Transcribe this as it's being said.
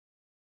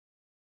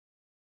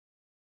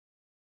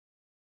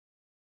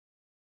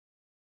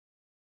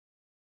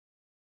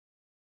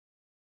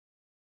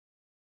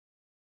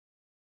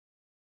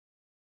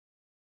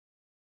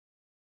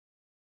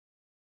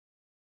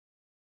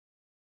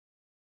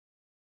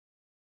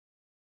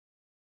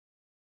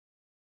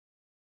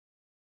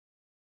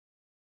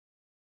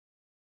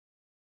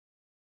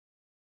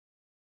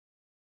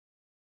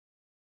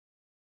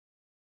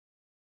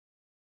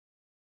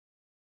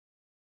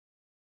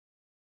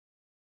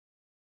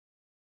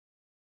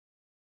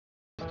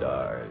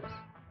stars,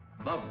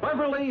 the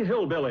Beverly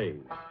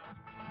Hillbillies.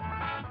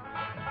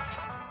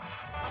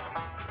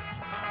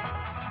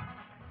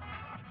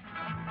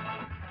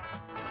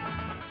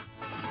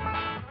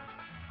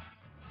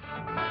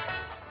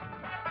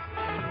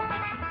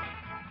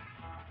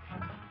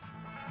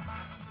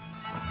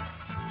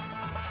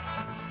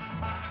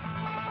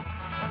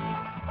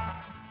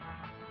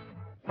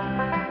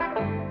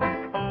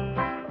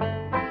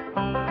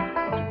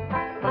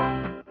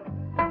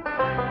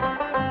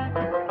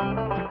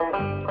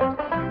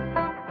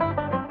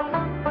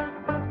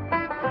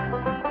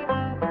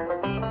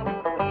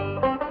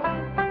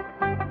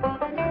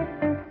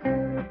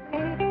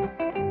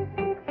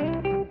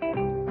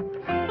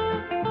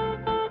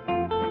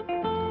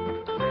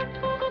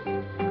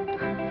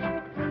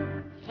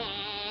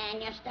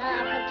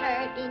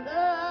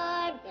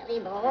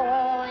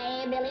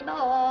 Billy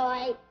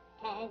boy,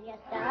 can you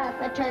stuff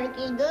a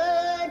turkey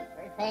good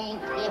for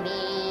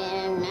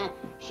Thanksgiving?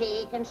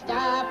 She can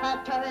stuff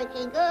a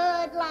turkey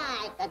good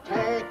like a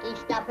turkey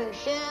stuffer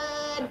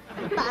should,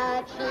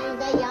 but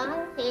she's a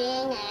young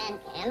thing and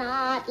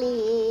cannot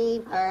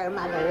leave her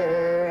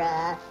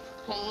mother.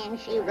 Can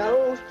she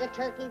roast a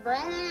turkey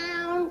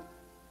brown?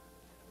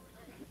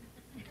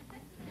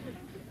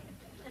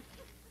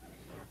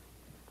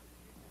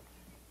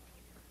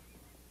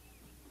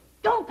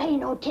 Don't pay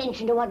no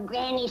attention to what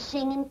Granny's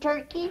singing,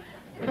 Turkey.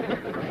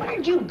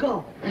 Where'd you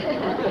go?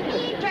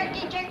 Here,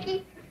 Turkey,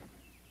 Turkey.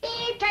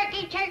 Here,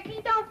 Turkey,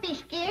 Turkey. Don't be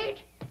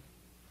scared.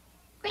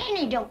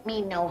 Granny don't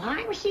mean no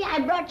harm. See, I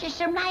brought you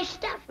some nice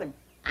stuffing.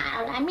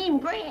 I mean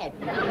bread.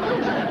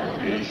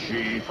 Is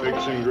she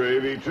fixing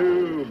gravy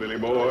too, Billy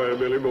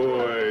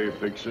boy,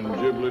 fixing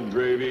giblet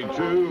gravy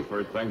too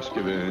for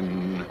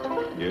Thanksgiving?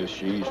 Yes,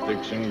 she's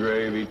fixing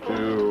gravy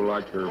too,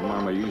 like her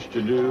mama used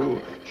to do.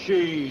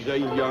 She's a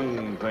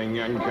young thing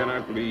and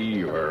cannot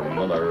leave her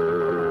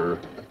mother.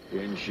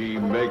 Can she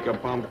bake a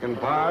pumpkin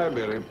pie,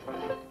 Billy?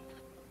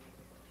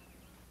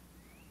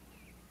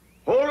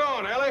 Hold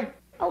on, Ellie.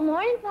 Oh,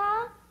 morning,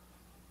 Pa.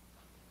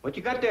 What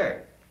you got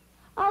there?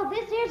 Oh,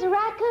 this here's a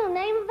raccoon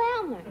named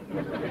Elmer.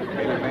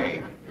 Billy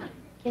May,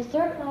 Yes,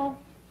 sir, Pa.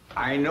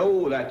 I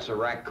know that's a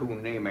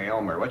raccoon named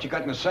Elmer. What you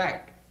got in the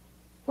sack?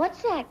 What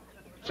sack?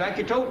 Sack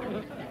you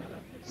toting?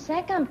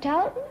 Sack I'm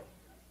toting?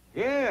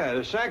 Yeah,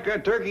 the sack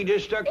that turkey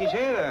just stuck his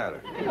head out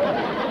of.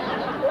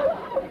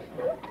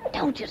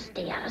 Don't just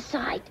stay out of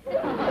sight.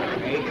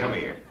 Hey, come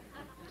here.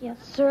 Yes,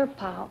 sir,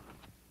 Pa.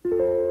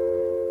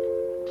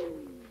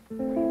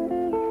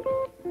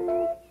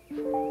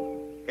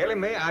 Ellie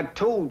Mae, I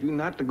told you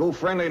not to go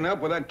friendlying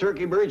up with that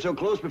turkey bird so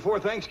close before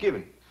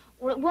Thanksgiving.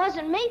 Well, it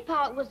wasn't me,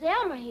 Pa. It was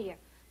Elmer here.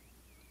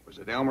 Was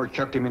it Elmer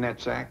chucked him in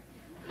that sack?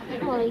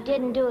 Well, he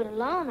didn't do it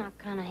alone. I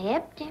kind of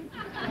helped him.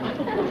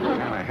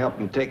 Kind of helped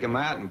him take him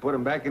out and put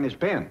him back in his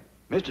pen.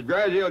 Mr.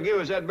 Drysdale gave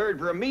us that bird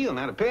for a meal,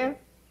 not a pen.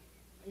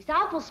 He's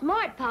awful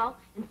smart, Pa,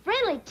 and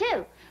friendly,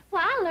 too.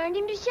 Well, I learned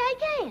him to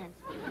shake hands.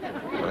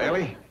 Well,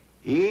 Ellie,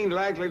 he ain't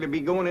likely to be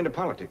going into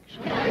politics.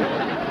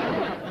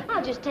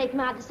 I'll just take him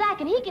out the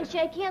sack, and he can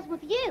shake hands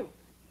with you.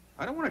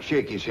 I don't want to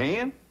shake his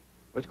hand.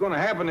 What's going to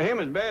happen to him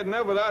is bad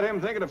enough without him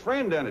thinking a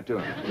friend done it to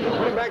him.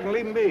 Put him back and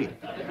leave him be.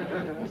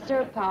 Yes,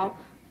 sir, Pa.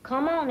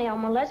 Come on,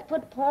 Elmer. Let's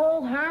put poor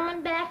old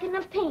Herman back in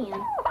the pen.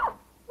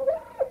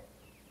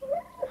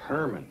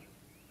 Herman.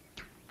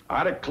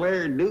 I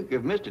declare, Duke,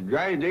 if Mr.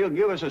 Drysdale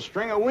give us a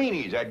string of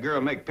weenies, that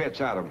girl make pets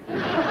out of them.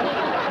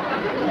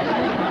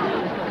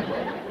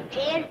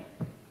 Jed,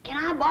 can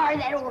I borrow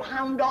that old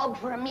hound dog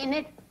for a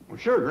minute? Well,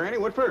 sure, Granny.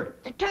 What for?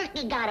 The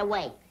turkey got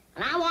away,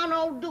 and I want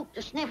old Duke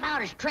to sniff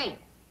out his trail.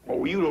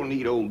 Oh, you don't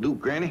need old Duke,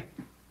 Granny.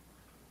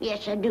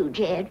 Yes, I do,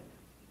 Jed.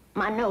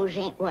 My nose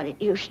ain't what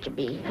it used to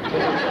be.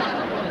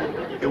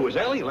 It was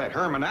Ellie let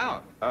Herman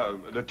out,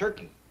 the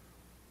turkey.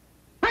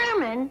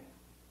 Herman?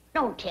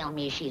 Don't tell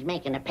me she's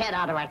making a pet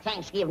out of our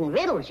Thanksgiving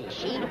victuals, is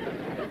she?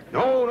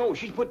 No,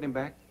 she's putting him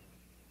back.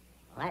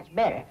 Well, that's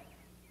better.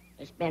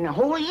 It's been a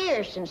whole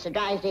year since the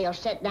Drysdale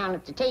sat down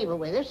at the table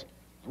with us,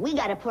 and we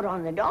got to put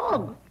on the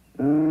dog.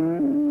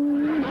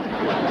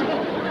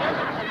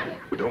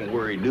 But don't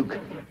worry, Duke.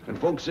 When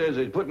folks says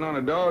they're putting on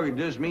a dog, it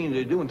just means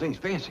they're doing things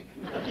fancy.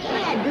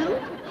 Yeah,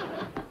 Duke.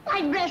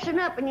 Like dressing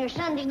up in your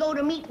Sunday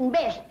go-to-meeting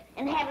best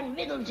and having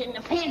victuals in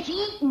the fancy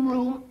eating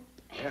room.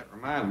 That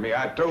reminds me,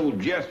 I told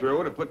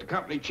Jethro to put the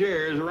company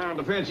chairs around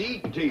the fancy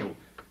eating table.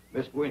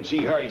 Let's go and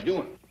see how he's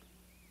doing.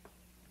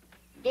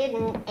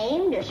 Didn't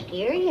aim to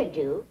scare you,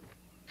 Duke.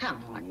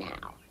 Come on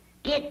now.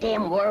 Get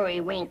them worry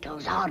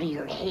wrinkles out of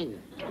your head.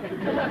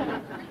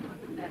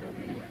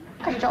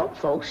 Us old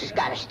folks has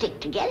got to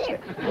stick together.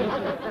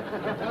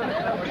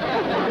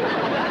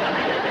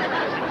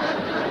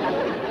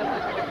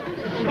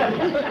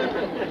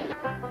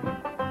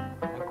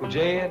 Uncle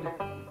Jed,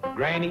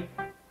 Granny,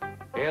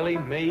 Ellie,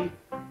 me,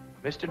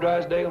 Mr.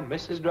 Drysdale,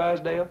 Mrs.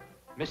 Drysdale,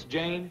 Miss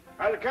Jane.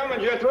 How's it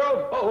coming,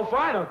 Jethro? Oh,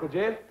 fine, Uncle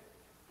Jed.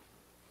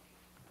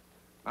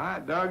 My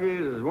doggy,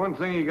 there's one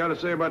thing you got to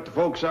say about the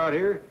folks out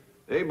here.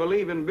 They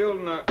believe in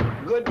building a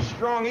good,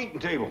 strong eating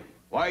table.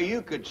 Why,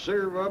 you could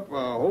serve up a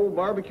whole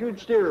barbecued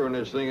steer on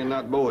this thing and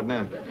not bow it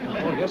down.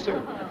 Oh, yes,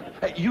 sir.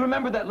 Hey, you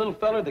remember that little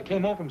feller that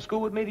came home from school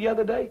with me the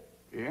other day?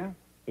 Yeah?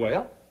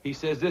 Well, he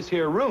says this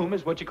here room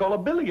is what you call a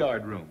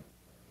billiard room.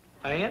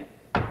 And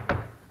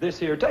this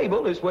here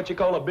table is what you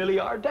call a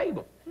billiard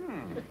table.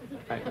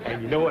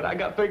 And you know what I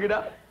got figured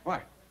out?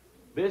 What?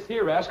 This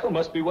here rascal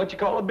must be what you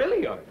call a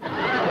billiard.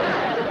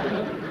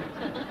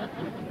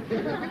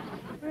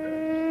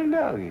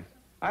 Doggy.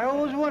 I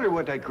always wondered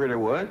what that critter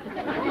was.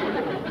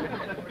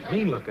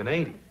 Mean looking,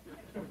 ain't he?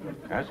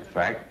 That's a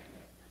fact.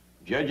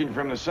 Judging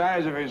from the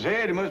size of his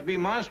head, he must be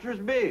monstrous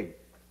big.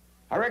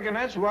 I reckon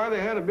that's why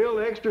they had to build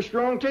an extra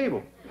strong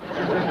table.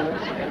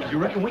 You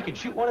reckon we could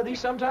shoot one of these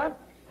sometime?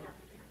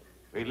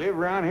 They live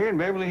around here in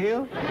Beverly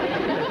Hills?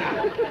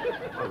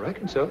 I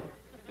reckon so.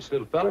 This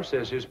little feller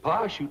says his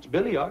pa shoots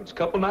billiards a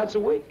couple nights a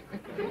week.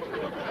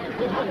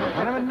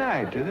 Kind of a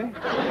night, do they?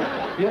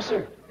 Yes,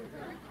 sir.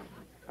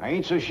 I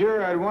ain't so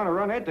sure I'd want to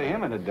run into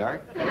him in the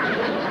dark.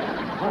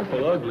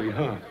 Awful ugly,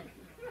 huh?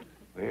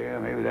 Well,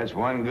 maybe that's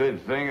one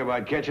good thing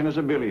about catching us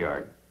a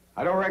billiard.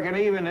 I don't reckon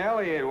even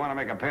Elliot'd want to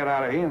make a pet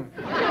out of him.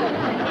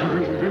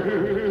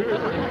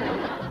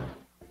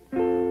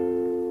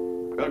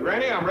 Well,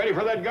 Granny, I'm ready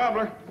for that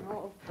gobbler.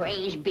 Oh,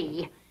 praise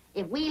be.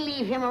 If we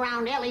leave him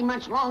around Ellie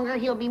much longer,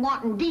 he'll be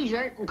wanting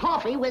dessert and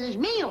coffee with his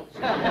meals.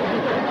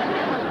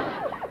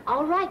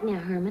 All right now,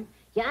 Herman.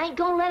 You ain't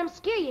gonna let him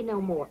scare you no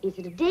more. Is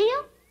it a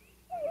deal?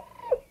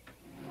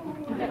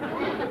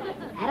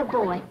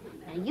 Attaboy.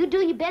 Now, you do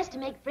your best to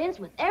make friends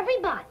with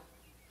everybody.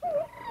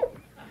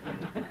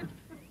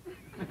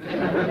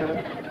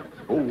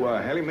 Oh,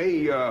 Hallie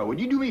Mae, would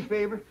you do me a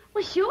favor?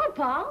 Well, sure,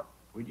 Pa.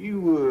 Would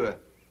you,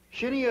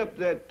 shinny up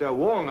that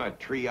walnut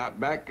tree out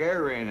back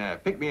there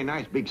and pick me a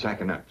nice big sack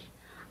of nuts?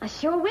 I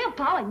sure will,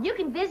 Pa, and you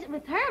can visit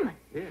with Herman.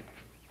 Yeah.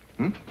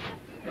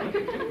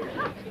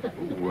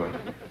 Oh,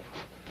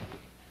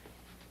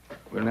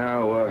 well,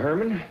 now,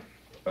 Herman,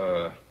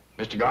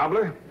 Mr.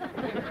 Gobbler,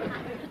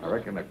 I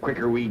reckon the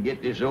quicker we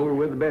get this over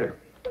with, the better.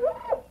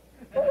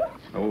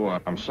 Oh,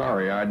 I'm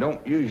sorry. I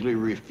don't usually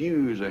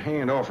refuse a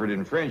hand offered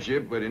in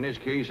friendship, but in this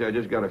case, I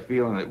just got a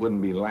feeling it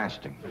wouldn't be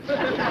lasting.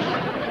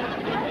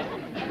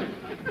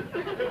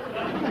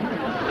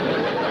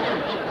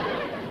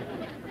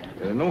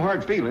 No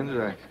hard feelings.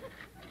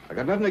 I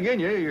got nothing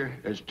against you. You're,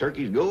 as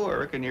turkeys go, I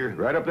reckon you're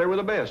right up there with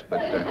the best, but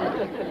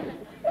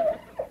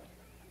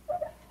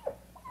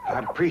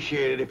I'd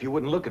appreciate it if you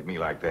wouldn't look at me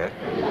like that.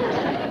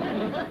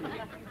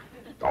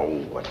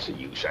 Oh, what's the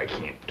use? I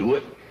can't do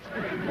it.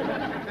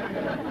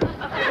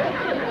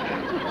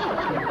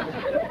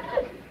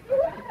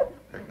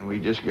 Reckon we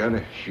just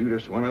gotta shoot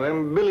us one of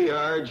them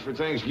billiards for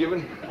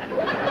Thanksgiving.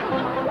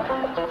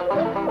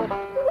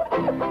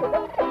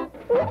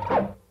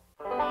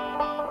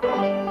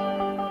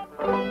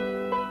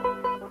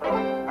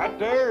 That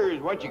there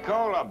is what you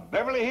call a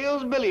Beverly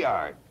Hills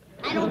billiard.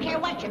 I don't care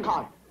what you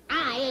call it.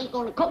 I ain't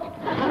gonna cook it.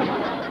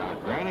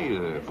 Granny,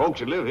 the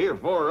folks that live here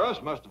before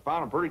us must have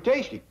found it pretty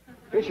tasty.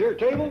 This here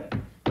table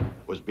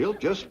was built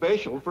just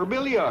special for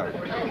billiard.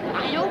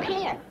 I don't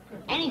care.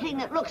 Anything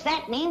that looks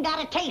that mean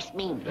gotta taste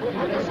mean.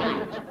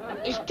 Besides,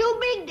 it's too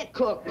big to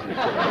cook.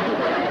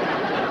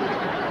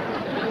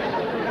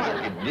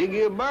 I could dig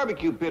you a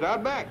barbecue pit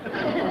out back.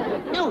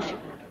 No, sir.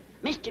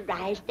 Mr.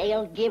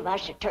 Drysdale give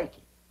us a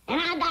turkey, and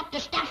I got the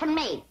stuffing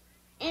made.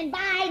 And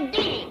by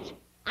dings,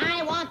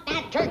 I want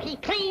that turkey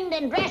cleaned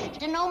and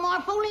dressed and no more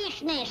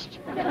foolishness.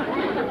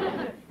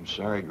 I'm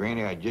sorry,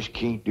 Granny, I just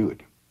can't do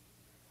it.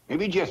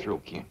 Maybe Jethro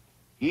can.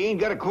 He ain't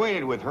got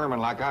acquainted with Herman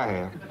like I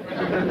have.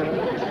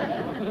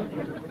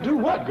 Do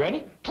what,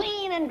 Granny?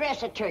 Clean and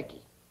dress a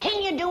turkey.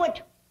 Can you do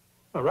it?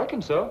 I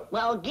reckon so.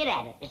 Well, get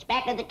at it. It's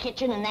back of the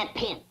kitchen in that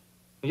pen.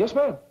 Yes,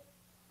 ma'am.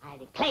 I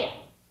declare,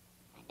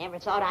 I never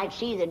thought I'd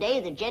see the day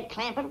that Jed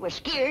Clampett was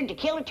scared to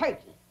kill a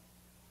turkey.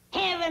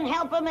 Heaven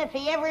help him if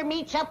he ever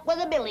meets up with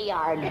a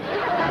billiard.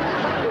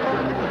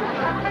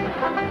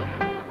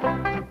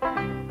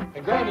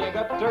 Hey, Granny, I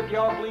got the turkey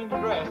all cleaned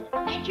and dressed.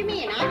 That's you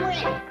mean, I'm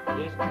ready.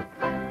 Yes, ma'am.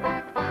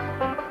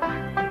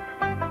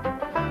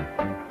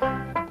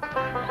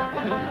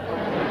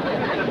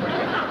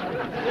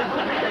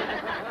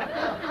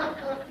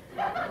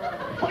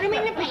 Put him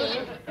in the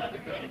pan.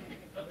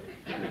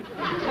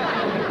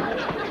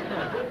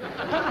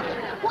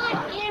 What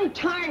in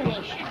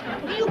tarnation?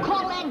 Do you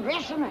call that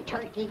dressing a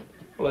turkey?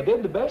 Well, I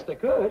did the best I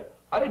could.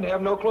 I didn't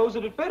have no clothes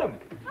that'd fit him.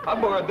 I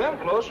borrowed them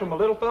clothes from a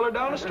little fella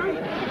down the street.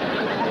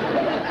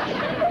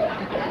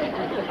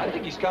 I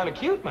think he's kind of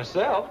cute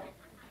myself.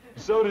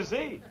 So does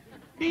he.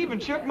 He even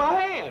shook my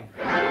hand.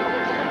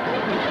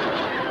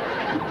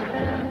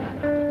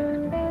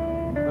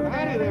 Well,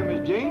 howdy there,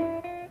 Miss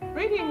Jane.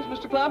 Greetings,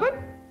 Mr. Clampett.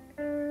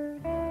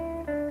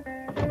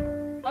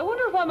 I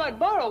wonder if I might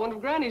borrow one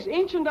of Granny's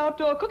ancient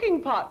outdoor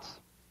cooking pots.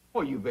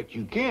 Well, you bet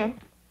you can.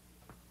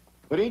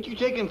 But ain't you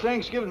taking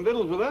Thanksgiving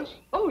victuals with us?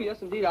 Oh,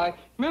 yes, indeed. I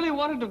merely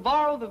wanted to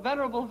borrow the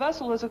venerable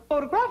vessel as a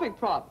photographic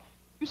prop.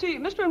 You see,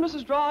 Mr. and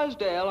Mrs.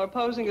 Drysdale are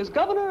posing as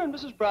Governor and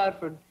Mrs.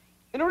 Bradford.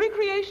 in a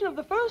recreation of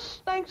the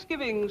first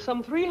Thanksgiving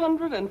some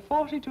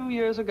 342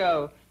 years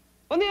ago,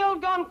 when the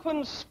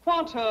Algonquin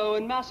Squanto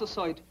in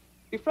Massasoit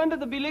befriended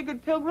the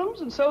beleaguered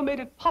Pilgrims and so made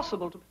it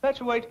possible to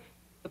perpetuate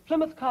the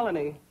Plymouth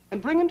colony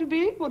and bring into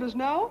being what is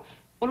now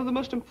one of the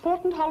most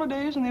important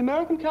holidays in the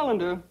American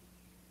calendar.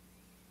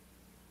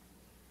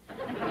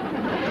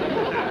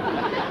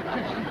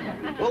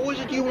 What was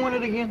it you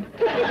wanted again?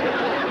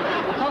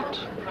 Hot.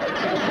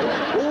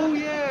 Oh,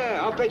 yeah.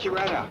 I'll fetch you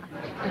right out.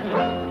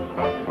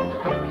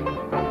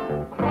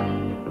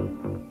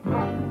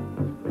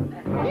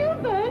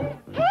 Milburn,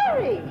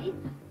 hurry!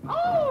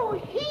 Oh,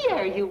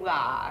 here you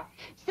are.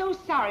 So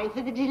sorry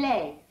for the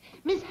delay.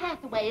 Miss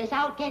Hathaway is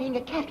out getting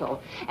a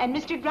kettle, and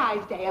Mr.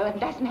 Drysdale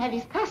doesn't have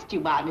his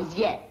costume on as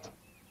yet.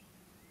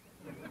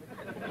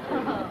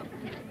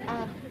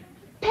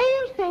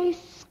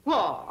 Pale-faced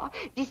squaw,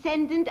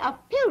 descendant of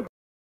Pilgrim.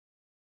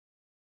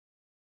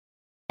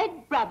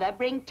 Red brother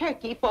bring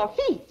turkey for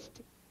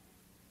feast.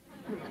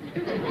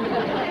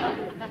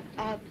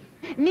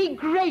 Me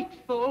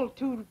grateful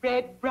to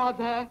Red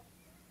brother.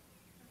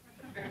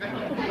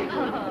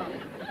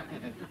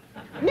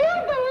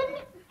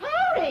 Milburn,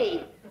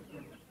 hurry!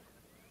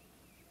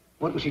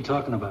 What was she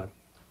talking about?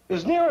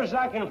 As near as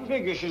I can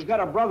figure, she's got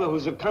a brother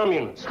who's a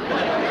communist.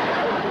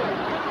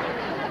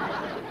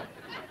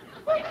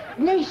 What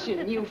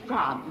nation you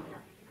from?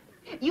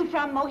 You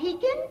from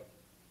Mohican?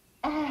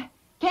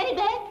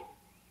 Kennebec?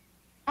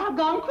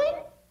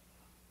 Algonquin?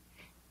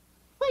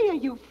 Where are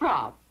you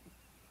from?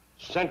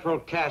 Central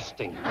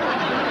casting.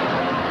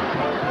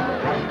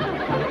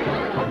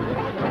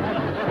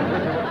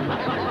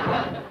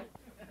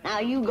 Now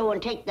you go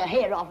and take the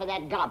head off of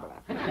that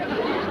gobbler.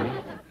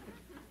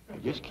 I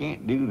just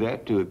can't do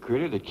that to a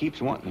critter that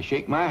keeps wanting to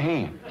shake my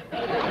hand.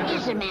 What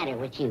is the matter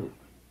with you?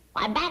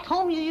 Why, back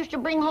home you used to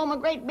bring home a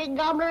great big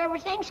gobbler every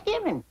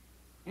Thanksgiving.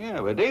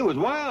 Yeah, but they was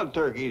wild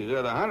turkeys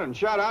that I hunted and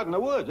shot out in the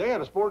woods. They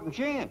had a sporting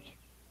chance.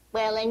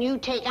 Well, then you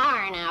take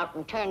iron out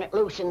and turn it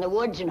loose in the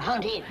woods and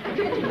hunt it.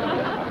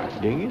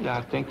 Ding it,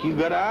 I think you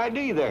got an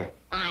ID there.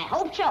 I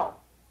hope so.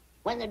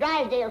 When the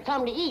Drysdale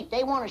come to eat,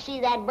 they want to see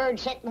that bird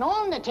sitting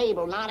on the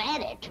table, not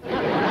at it.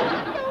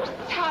 Oh,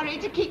 sorry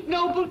to keep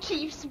noble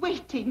chiefs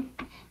waiting.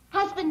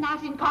 Husband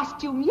not in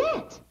costume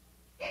yet.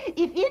 If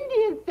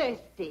Indian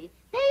thirsty,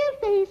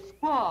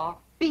 pale-faced squaw,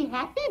 be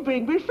happy,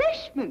 bring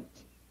refreshment.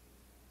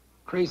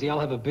 Crazy, I'll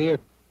have a beer.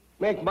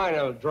 Make mine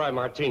a dry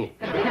martini.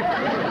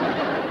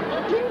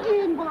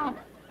 Indian want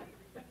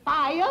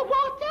fire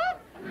water?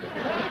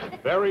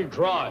 Very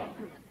dry.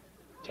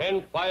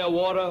 10 fire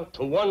water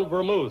to 1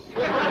 vermouth. Hey,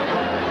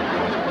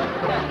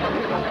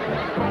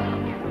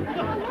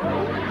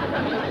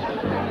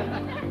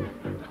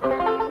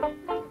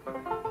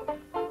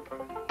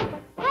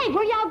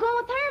 where y'all going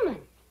with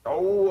Herman?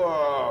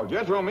 Oh,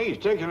 Jethro and me's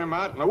taking him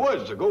out in the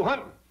woods to go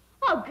hunting.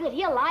 Oh, good,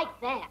 he'll like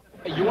that.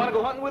 Hey, you want to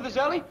go hunting with us,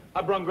 Ellie?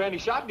 I brung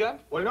Granny's shotgun.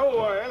 Well,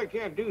 no, Ellie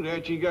can't do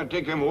that. She's got to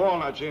take them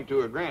walnuts into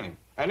her granny.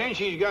 And then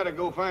she's got to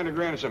go find her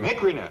granny some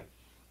hickory nuts.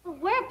 Well,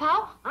 where,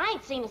 Pa? I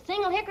ain't seen a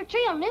single hickory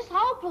tree on this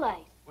whole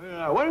place.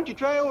 Well, why don't you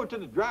try over to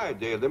the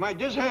Drysdale? They might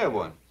just have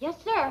one. Yes,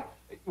 sir.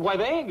 Why,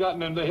 they ain't got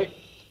none to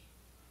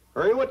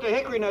Hurry with the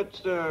hickory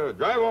nuts.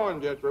 Drive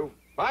on, Jethro.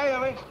 Bye,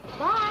 Ellie.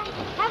 Bye.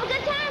 Have a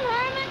good time,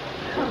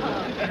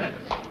 Herman.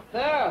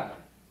 There.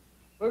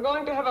 We're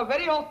going to have a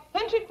very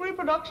authentic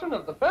reproduction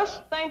of the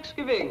first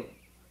Thanksgiving.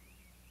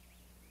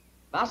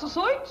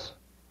 Massasoit?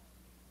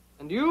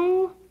 And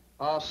you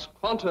are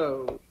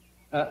Squanto.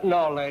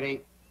 No,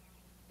 lady.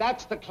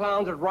 That's the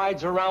clown that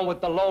rides around with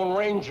the Lone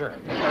Ranger.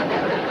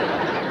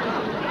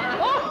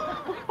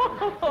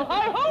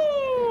 Hi-ho!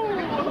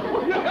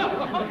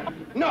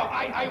 No,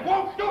 I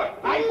won't do it.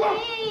 I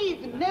won't.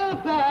 Please,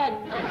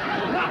 Milburn.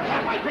 Not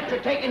have my picture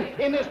taken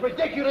in this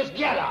ridiculous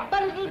getup.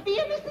 But it'll be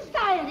in the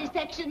society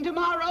section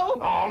tomorrow.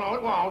 Oh, no,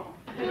 it won't.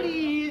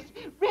 Please,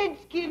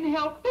 Redskin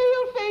help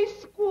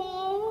pale-faced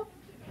squaw.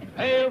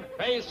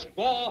 Pale-faced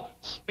squaw,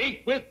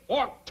 speak with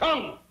forked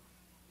tongue.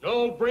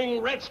 Don't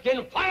bring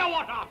Redskin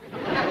firewater.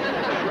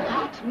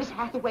 Hot, Miss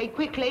Hathaway,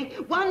 quickly.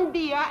 1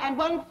 beer and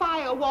 1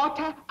 fire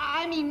water.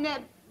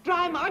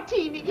 Dry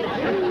martini.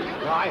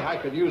 I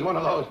could use one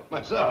of those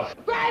myself.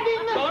 Grab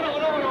him! No.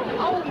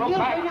 Oh,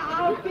 Milburn,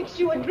 I'll fix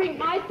you a drink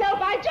myself.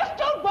 I just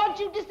don't want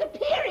you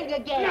disappearing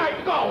again.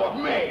 Let go of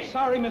me.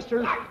 Sorry,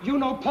 mister. You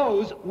no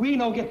pose, we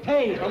no get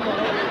paid. Come on.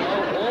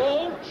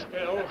 Hold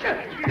still.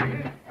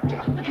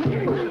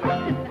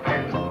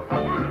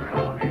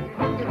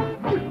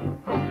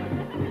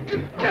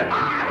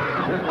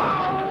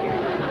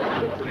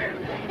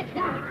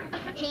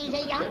 She's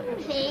a young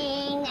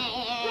thing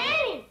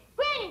and...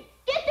 Granny,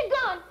 get the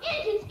gun.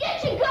 Injuns,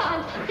 get your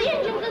guns. The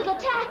Injuns is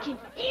attacking.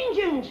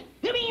 Injuns!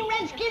 You mean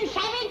Redskin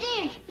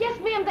savages? Yes,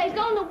 ma'am, they's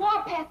on the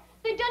warpath.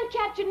 They done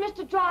captured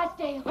Mr.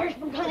 Drysdale. Where's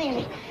my gun,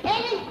 Ellie?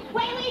 Ellie,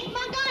 where's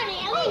my gun,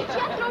 Ellie?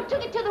 Jethro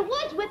took it to the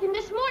woods with him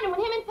this morning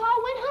when him and Pa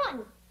went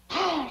hunting.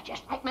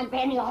 Just like my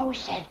granny always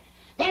said.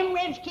 Them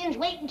Redskins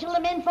wait until the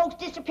men folks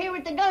disappear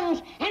with the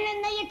guns, and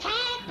then they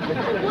attack.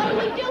 What do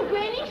we do,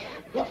 Granny?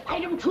 We'll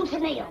fight them tooth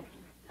and nail.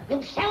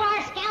 We'll sell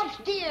our scalps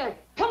dear.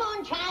 Come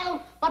on,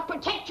 child, but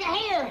protect your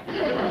hair.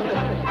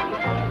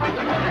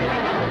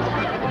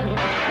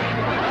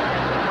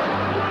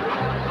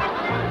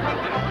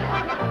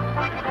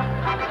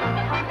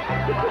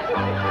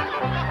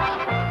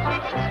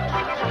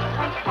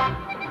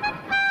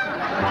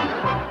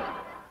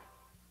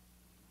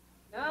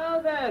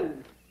 Now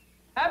then,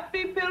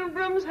 happy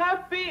pilgrims,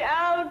 happy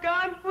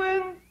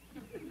Algonquin.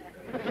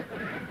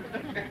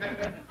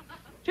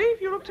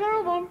 Chief, you look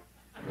terrible.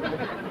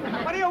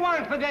 What do you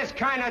want for this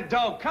kind of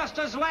dough?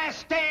 Custer's last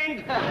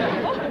stand?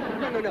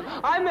 Oh, no.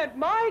 I meant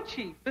my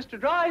chief, Mr.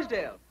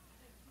 Drysdale.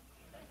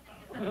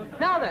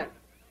 Now then,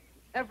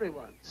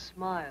 everyone,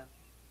 smile.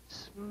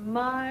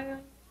 Smile.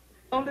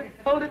 Hold it,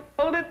 hold it,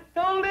 hold it,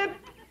 hold it.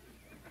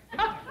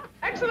 Ah,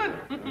 excellent.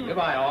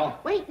 Goodbye, all.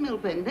 Wait,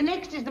 Milburn. The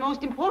next is the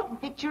most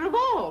important picture of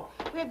all,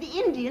 where the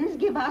Indians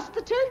give us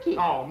the turkey.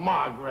 Oh,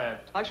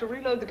 Margaret. I shall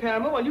reload the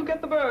camera while you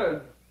get the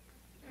bird.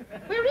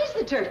 Where is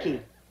the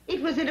turkey? It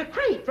was in a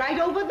crate right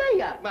over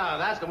there. Well,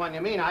 that's the one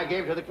you mean I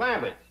gave to the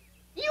Clampetts.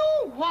 You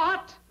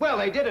what? Well,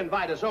 they did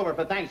invite us over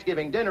for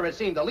Thanksgiving dinner. It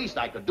seemed the least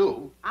I could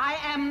do. I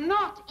am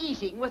not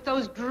eating with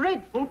those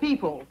dreadful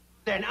people.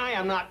 Then I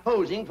am not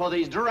posing for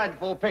these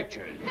dreadful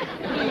pictures.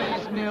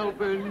 Please,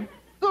 Milburn,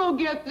 go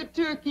get the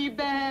turkey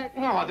back.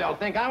 Oh, they'll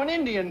think I'm an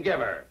Indian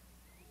giver.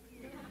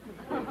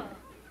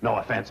 No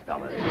offense,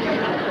 fellas.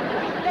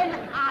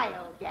 Then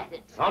I'll get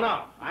it. Oh,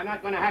 no. I'm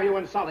not going to have you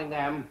insulting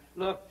them.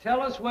 Look,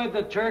 tell us where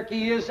the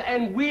turkey is,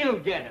 and we'll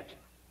get it.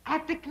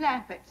 At the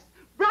Clampetts,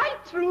 right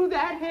through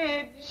that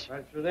hedge.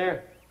 Right through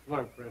there? Come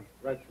on, friend.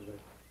 Right through there.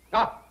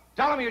 Oh,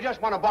 tell them you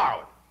just want to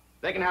borrow it.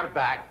 They can have it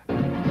back.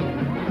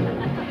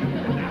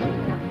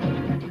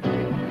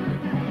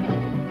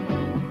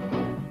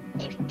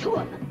 There's two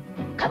of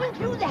them coming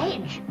through the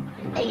hedge.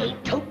 They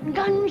ain't toting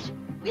guns.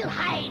 We'll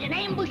hide and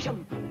ambush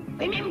them.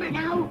 Remember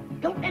now,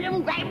 don't let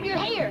them grab your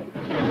hair.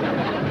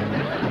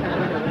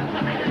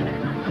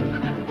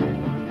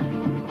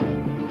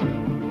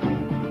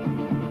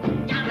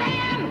 Stop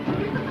them!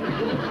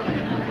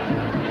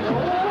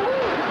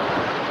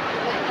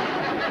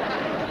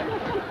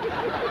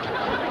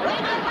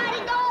 Where'd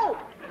everybody go?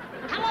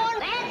 Come on,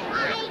 let's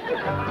fight!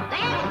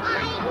 Let's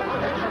fight!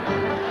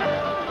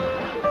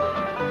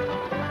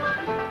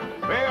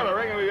 Well, I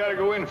reckon we gotta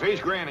go in and face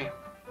Granny.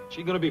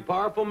 She's gonna be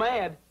powerful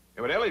mad.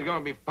 Yeah, but Ellie's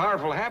gonna be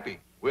powerful happy.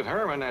 With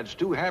Herman, that's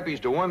two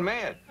happies to one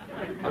mad.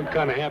 I'm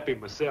kind of happy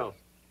myself.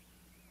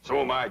 So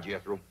am I,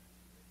 Jethro.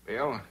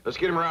 Well, let's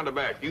get him around the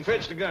back. You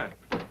fetch the gun.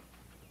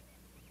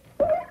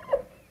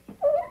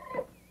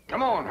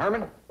 Come on,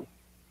 Herman.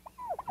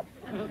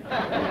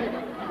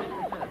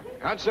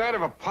 Outside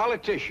of a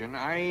politician,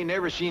 I ain't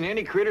never seen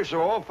any critter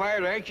so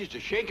all-fired anxious to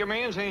shake a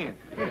man's hand.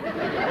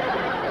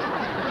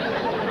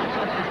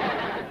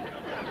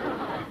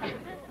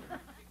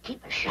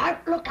 Keep a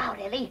sharp lookout,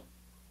 Ellie.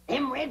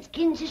 Them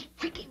redskins is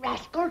tricky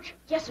rascals.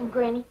 Yes'm,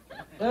 Granny.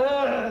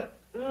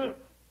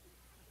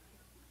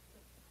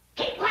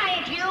 Keep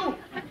quiet, you!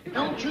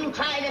 Don't you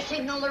try to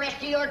signal the rest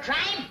of your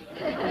tribe.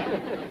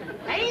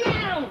 Lay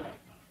down,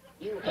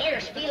 you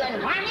hair-stealing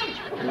varmint!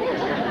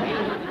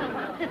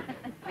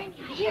 Granny,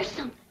 I hear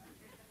something.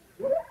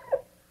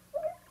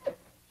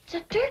 It's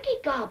a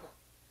turkey gobble.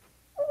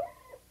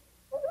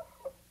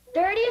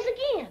 There it is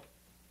again.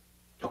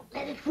 Don't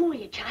let it fool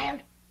you,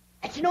 child.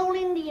 That's an old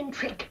Indian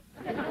trick.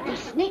 They're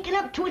sneaking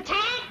up to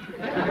attack.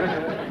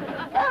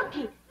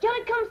 Elkie,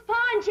 Jelly comes Pa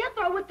and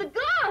Jethro with the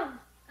guns.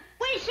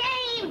 We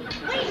saved!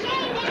 We saved,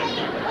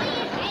 Ellie! We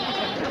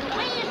saved!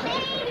 We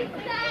saved!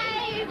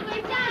 We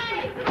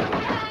saved!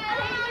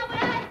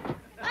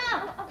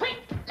 Oh, quick!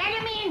 Let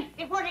him in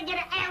before they get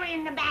an arrow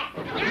in the back.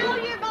 Now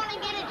you're gonna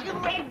get it, you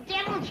red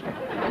devils!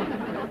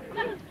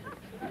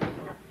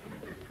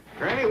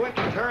 Granny, what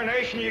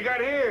tarnation you got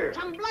here?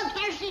 Some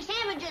bloodthirsty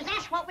savages,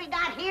 that's what we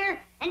got here.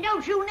 And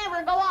don't you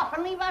never go off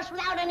and leave us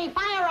without any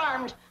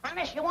firearms,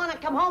 unless you want to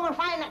come home and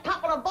find a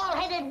couple of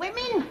bald-headed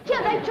women.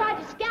 Yeah, they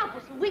tried to scalp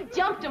us, and we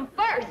jumped them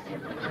first.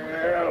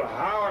 Well,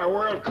 how in the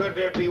world could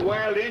there be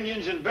wild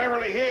Indians in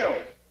Beverly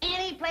Hills?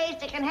 Any place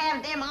that can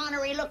have them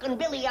ornery-looking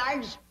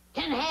billiards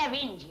can have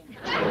Indians.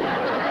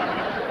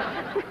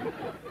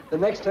 The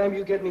next time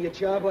you get me a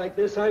job like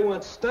this, I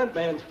want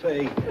stuntman's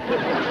pay.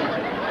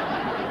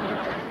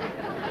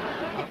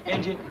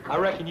 Injun, I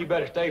reckon you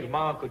better stay till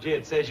my Uncle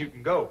Jed says you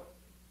can go.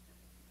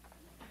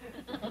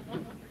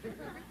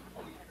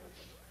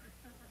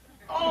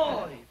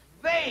 Oh,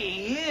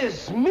 they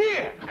is me.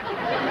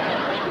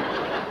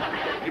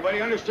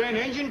 Anybody understand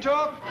Indian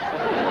talk?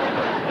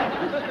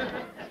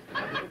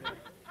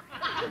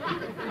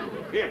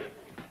 Here,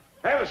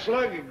 have a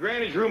slug of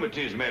Granny's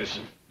rheumatism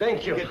medicine.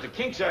 Thank you. Get the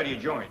kinks out of your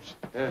joints.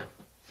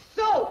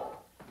 So,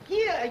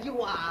 here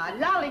you are,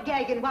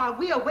 lollygagging while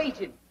we're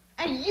waiting.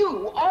 And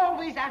you,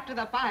 always after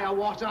the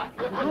firewater.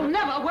 You'll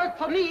never work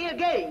for me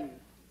again.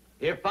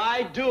 If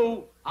I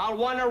do, I'll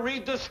want to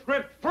read the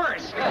script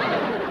first.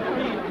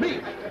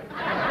 Me?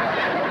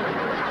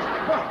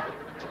 Well,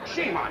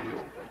 shame on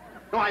you.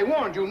 No, I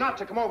warned you not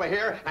to come over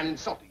here and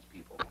insult these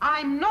people.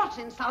 I'm not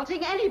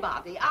insulting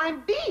anybody.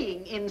 I'm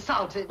being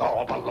insulted.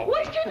 Oh, baloney.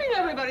 What's keeping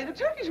everybody? The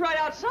turkey's right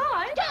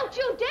outside. Don't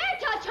you dare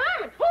touch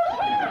Herman! Who's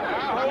Herman?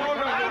 I want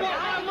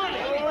our money.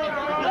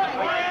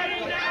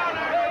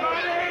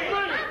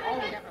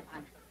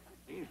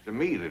 Seems to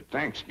me that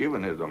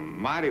Thanksgiving is a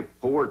mighty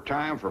poor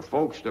time for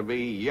folks to be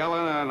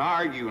yelling and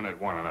arguing at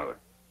one another.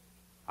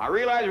 I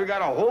realize we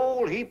got a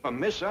whole heap of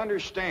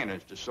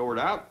misunderstandings to sort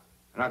out,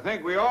 and I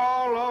think we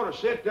all ought to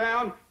sit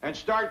down and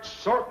start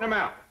sorting them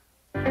out.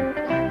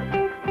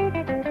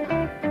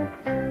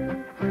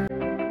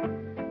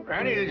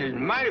 Granny, this is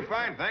mighty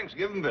fine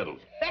Thanksgiving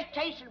victuals. Best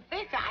tasting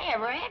fish I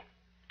ever had.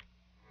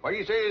 What do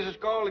you say this is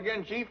called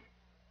again, Chief?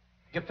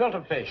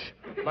 Gefilte fish.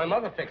 My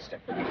mother fixed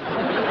it.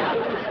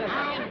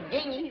 I'm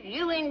dingy.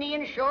 You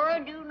Indians sure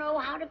do know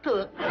how to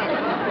cook.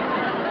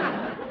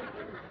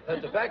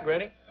 That's a fact,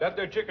 Granny. That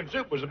there chicken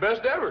soup was the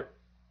best ever.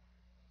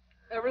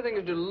 Everything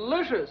is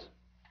delicious.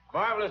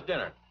 Marvelous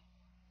dinner.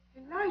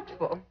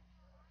 Delightful.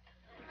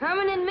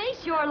 Herman and me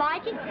sure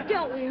like it,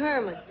 don't we,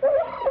 Herman?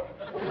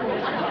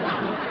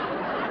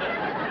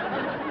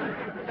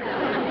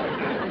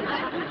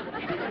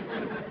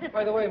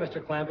 By the way, Mr.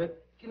 Clampett,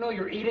 you know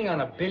you're eating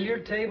on a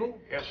billiard table?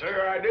 Yes,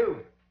 sir, I do.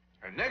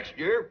 And next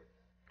year,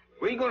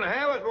 we're going to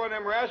have us one of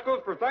them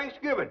rascals for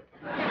Thanksgiving.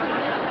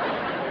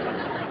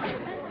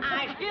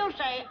 I still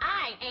say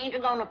I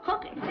ain't gonna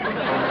cook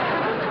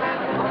it.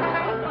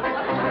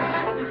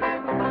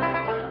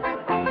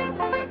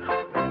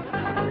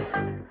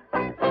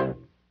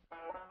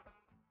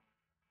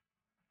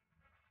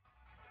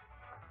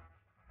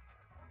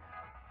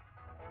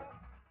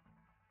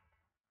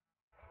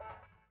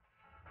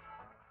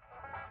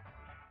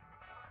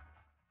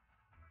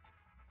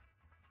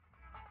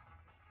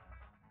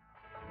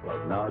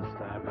 Well, now it's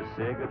time to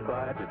say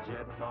goodbye to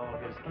Jed and all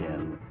his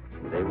kin.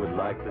 They would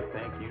like to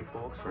thank you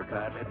folks for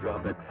kindly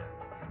dropping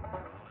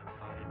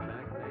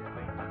back next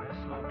week to this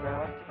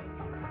locality.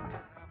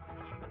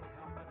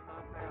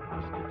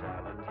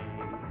 Hospitality.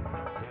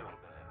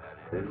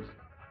 That is,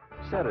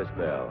 set a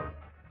spell.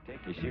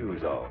 Take your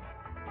shoes off.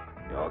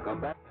 Y'all come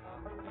back.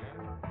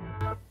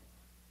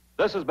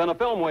 This has been a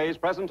Filmways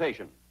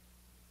presentation.